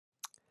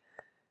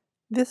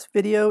This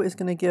video is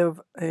going to give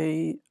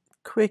a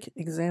quick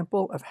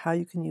example of how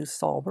you can use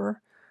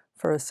Solver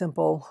for a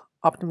simple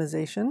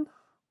optimization,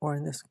 or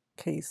in this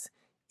case,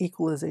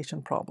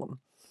 equalization problem.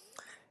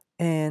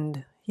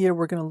 And here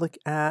we're going to look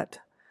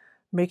at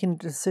making a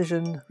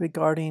decision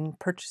regarding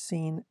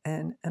purchasing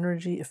an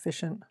energy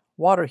efficient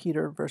water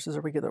heater versus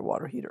a regular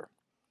water heater.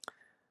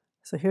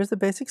 So here's the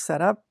basic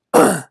setup.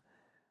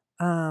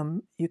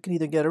 You can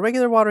either get a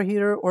regular water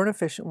heater or an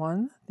efficient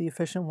one. The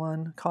efficient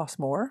one costs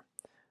more,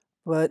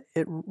 but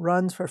it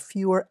runs for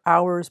fewer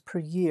hours per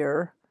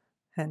year,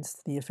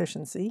 hence the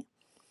efficiency.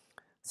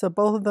 So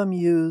both of them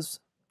use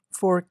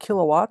 4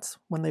 kilowatts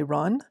when they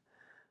run,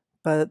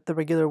 but the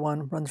regular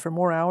one runs for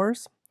more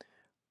hours.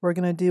 We're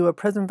going to do a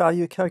present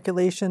value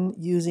calculation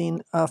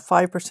using a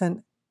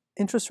 5%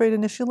 interest rate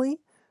initially.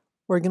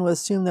 We're going to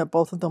assume that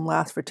both of them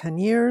last for 10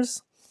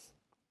 years.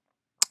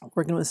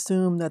 We're going to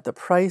assume that the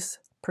price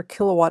per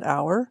kilowatt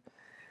hour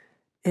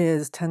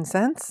is 10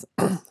 cents.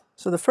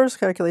 So the first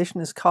calculation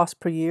is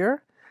cost per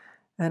year.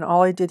 And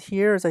all I did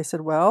here is I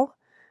said, well,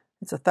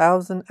 it's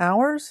 1,000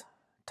 hours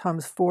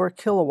times 4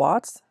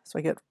 kilowatts. So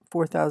I get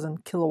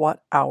 4,000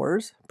 kilowatt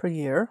hours per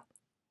year.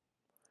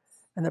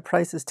 And the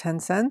price is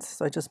 10 cents.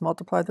 So I just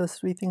multiply those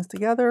three things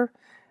together.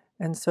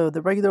 And so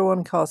the regular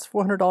one costs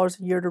 $400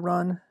 a year to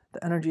run.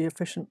 The energy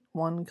efficient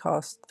one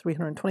costs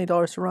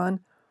 $320 to run.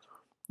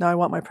 Now I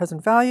want my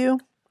present value.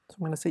 So I'm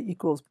going to say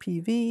equals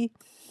PV.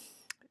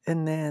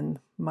 And then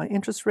my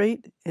interest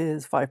rate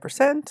is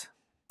 5%.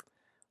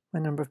 My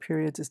number of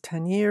periods is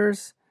 10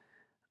 years.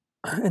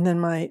 And then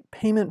my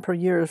payment per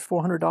year is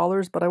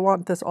 $400, but I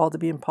want this all to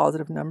be in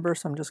positive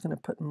numbers, so I'm just going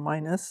to put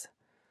minus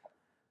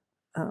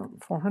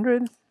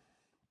 400.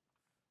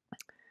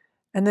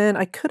 And then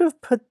I could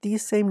have put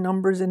these same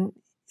numbers in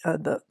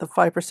the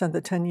 5%,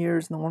 the 10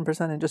 years, and the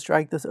 1% and just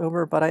drag this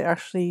over, but I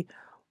actually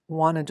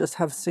want to just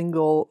have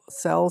single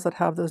cells that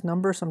have those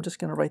numbers, so I'm just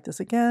going to write this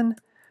again.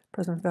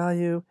 Present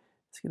value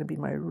is going to be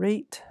my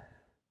rate,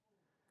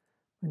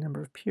 my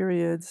number of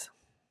periods,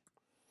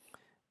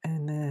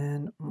 and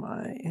then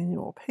my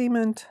annual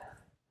payment.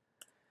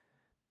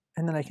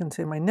 And then I can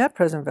say my net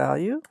present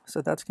value,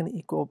 so that's going to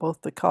equal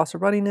both the cost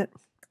of running it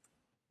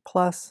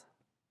plus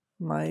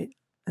my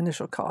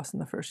initial cost in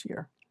the first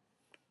year.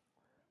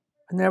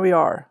 And there we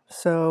are.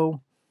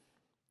 So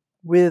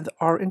with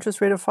our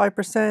interest rate of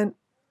 5%,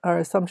 our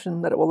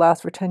assumption that it will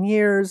last for 10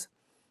 years,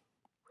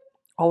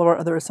 all of our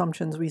other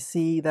assumptions, we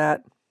see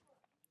that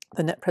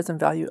the net present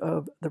value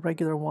of the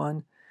regular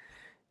one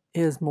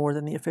is more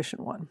than the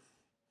efficient one.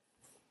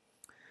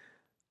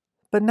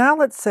 But now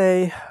let's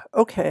say,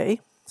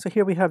 okay, so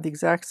here we have the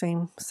exact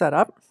same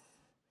setup.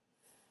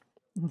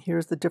 And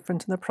here's the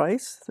difference in the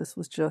price. This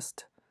was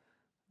just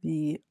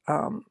the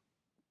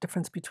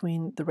difference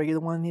between the regular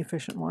one and the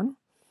efficient one.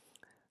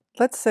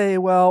 Let's say,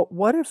 well,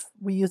 what if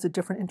we use a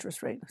different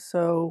interest rate?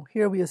 So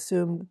here we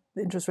assume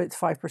the interest rate's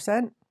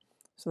 5%.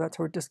 So that's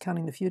how we're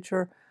discounting the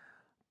future.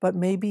 But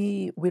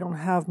maybe we don't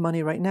have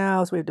money right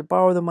now, so we have to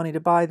borrow the money to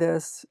buy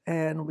this,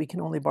 and we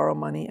can only borrow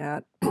money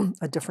at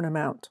a different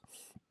amount.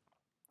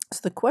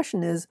 So the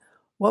question is,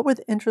 what would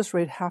the interest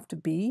rate have to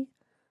be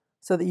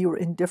so that you were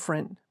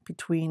indifferent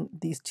between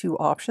these two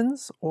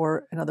options,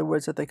 or in other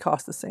words, that they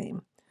cost the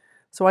same?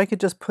 So I could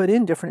just put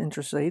in different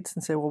interest rates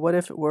and say, well, what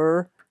if it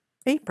were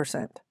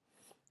 8%?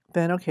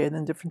 Then, okay,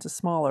 then the difference is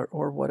smaller.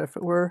 Or what if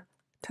it were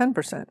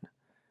 10%?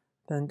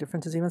 Then the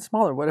difference is even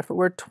smaller. What if it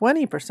were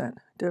 20%?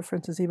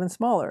 Difference is even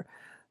smaller.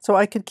 So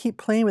I could keep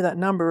playing with that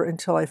number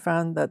until I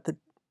found that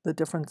the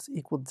difference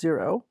equaled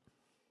 0.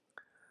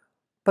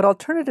 But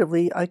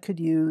alternatively, I could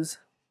use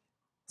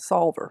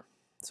Solver.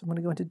 So I'm going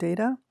to go into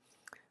Data.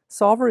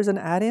 Solver is an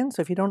add-in,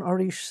 so if you don't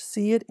already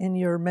see it in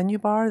your menu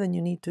bar, then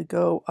you need to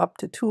go up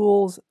to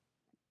Tools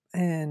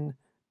and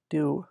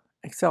do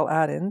Excel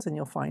add-ins, and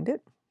you'll find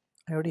it.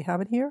 I already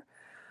have it here.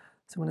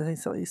 So I'm going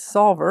to say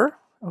Solver,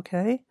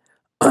 okay.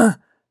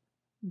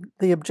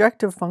 The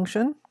objective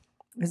function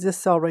is this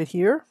cell right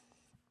here.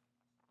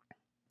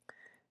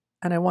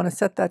 And I want to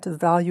set that to the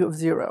value of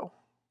 0.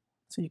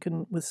 So you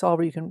can, with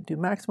Solver, you can do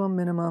maximum,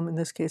 minimum. In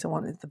this case, I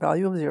want the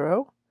value of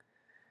 0.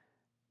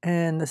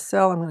 And the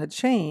cell I'm going to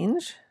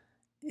change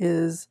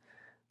is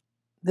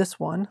this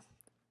one.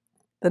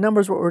 The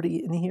numbers were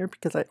already in here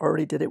because I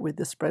already did it with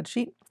this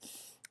spreadsheet.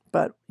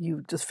 But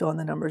you just fill in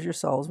the numbers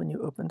yourselves when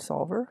you open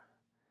Solver.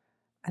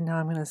 And now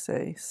I'm going to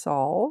say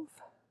solve.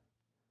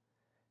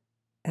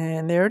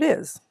 And there it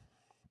is.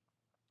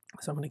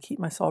 So I'm going to keep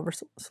my Solver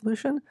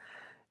solution.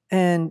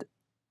 And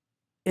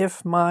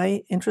if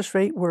my interest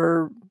rate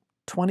were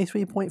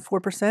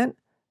 23.4%,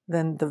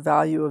 then the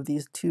value of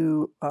these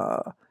two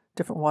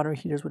different water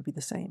heaters would be the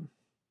same.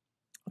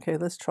 Okay,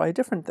 let's try a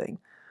different thing.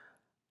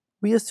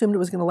 We assumed it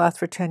was going to last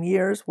for 10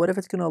 years. What if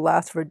it's going to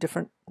last for a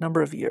different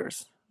number of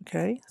years?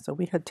 Okay, so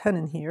we had 10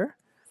 in here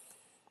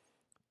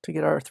to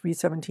get our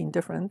 317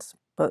 difference,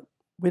 but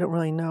we don't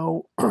really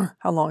know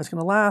how long it's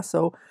going to last.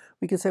 So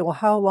we could say, well,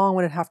 how long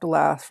would it have to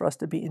last for us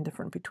to be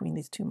indifferent between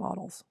these two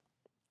models?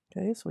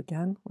 Okay, so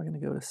again, we're going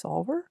to go to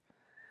Solver,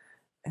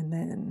 and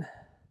then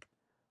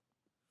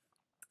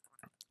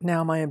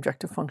Now my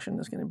objective function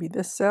is going to be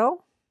this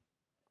cell,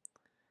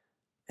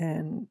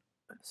 and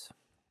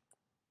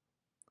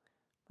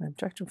my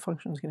objective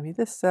function is going to be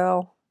this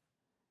cell,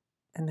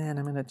 and then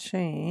I'm going to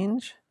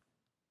change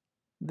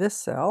this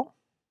cell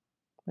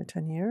by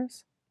 10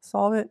 years,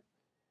 solve it,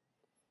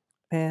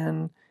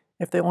 and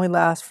if they only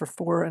last for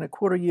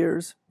 4¼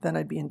 years, then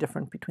I'd be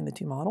indifferent between the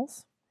two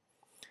models.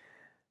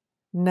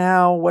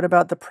 Now, what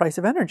about the price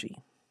of energy?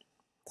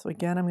 So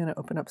again, I'm going to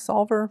open up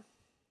Solver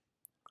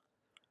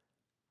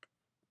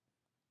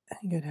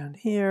and go down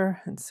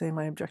here and say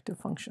my objective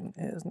function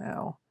is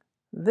now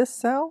this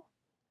cell.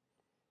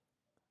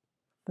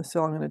 The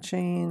cell I'm going to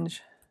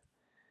change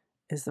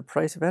is the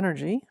price of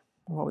energy.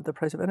 What would the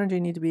price of energy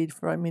need to be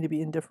for me to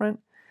be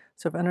indifferent?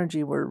 So if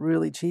energy were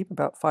really cheap,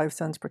 about 5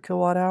 cents per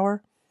kilowatt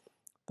hour,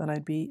 then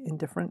I'd be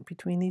indifferent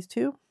between these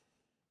two.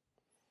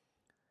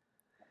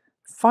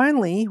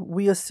 Finally,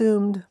 we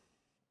assumed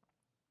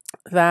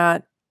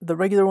that the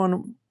regular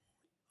one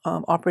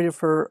operated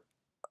for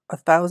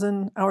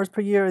 1,000 hours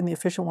per year and the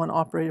efficient one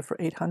operated for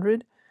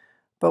 800.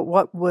 But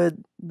what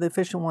would the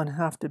efficient one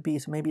have to be?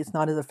 So maybe it's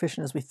not as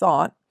efficient as we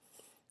thought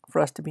for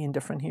us to be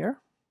indifferent here,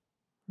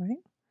 right?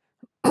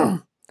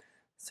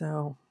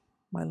 So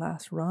my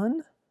last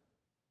run,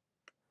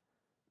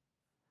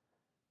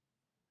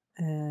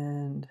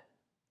 and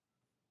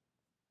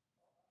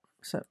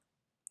so,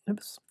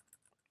 oops,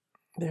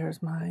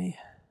 there's my,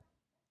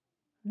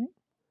 right?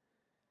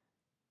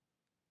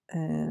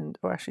 And,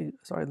 oh, actually,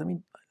 sorry,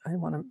 I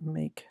want to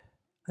make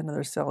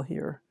another cell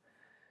here.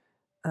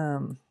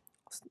 I'm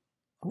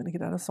going to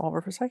get out of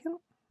Solver for a second.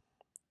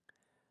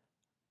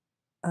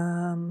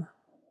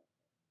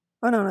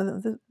 Oh,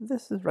 no,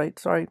 this is right,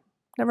 sorry.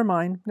 Never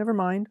mind,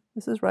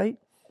 this is right.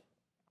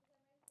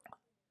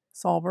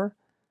 Solver.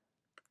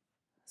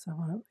 So I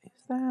want to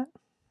use that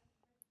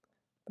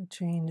by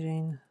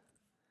changing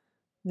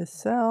this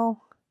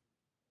cell,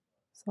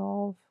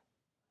 solve,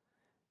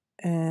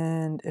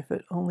 and if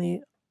it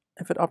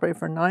operated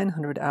for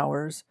 900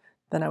 hours,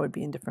 then I would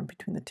be indifferent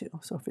between the two.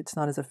 So if it's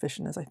not as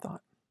efficient as I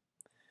thought.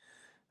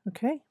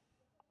 Okay.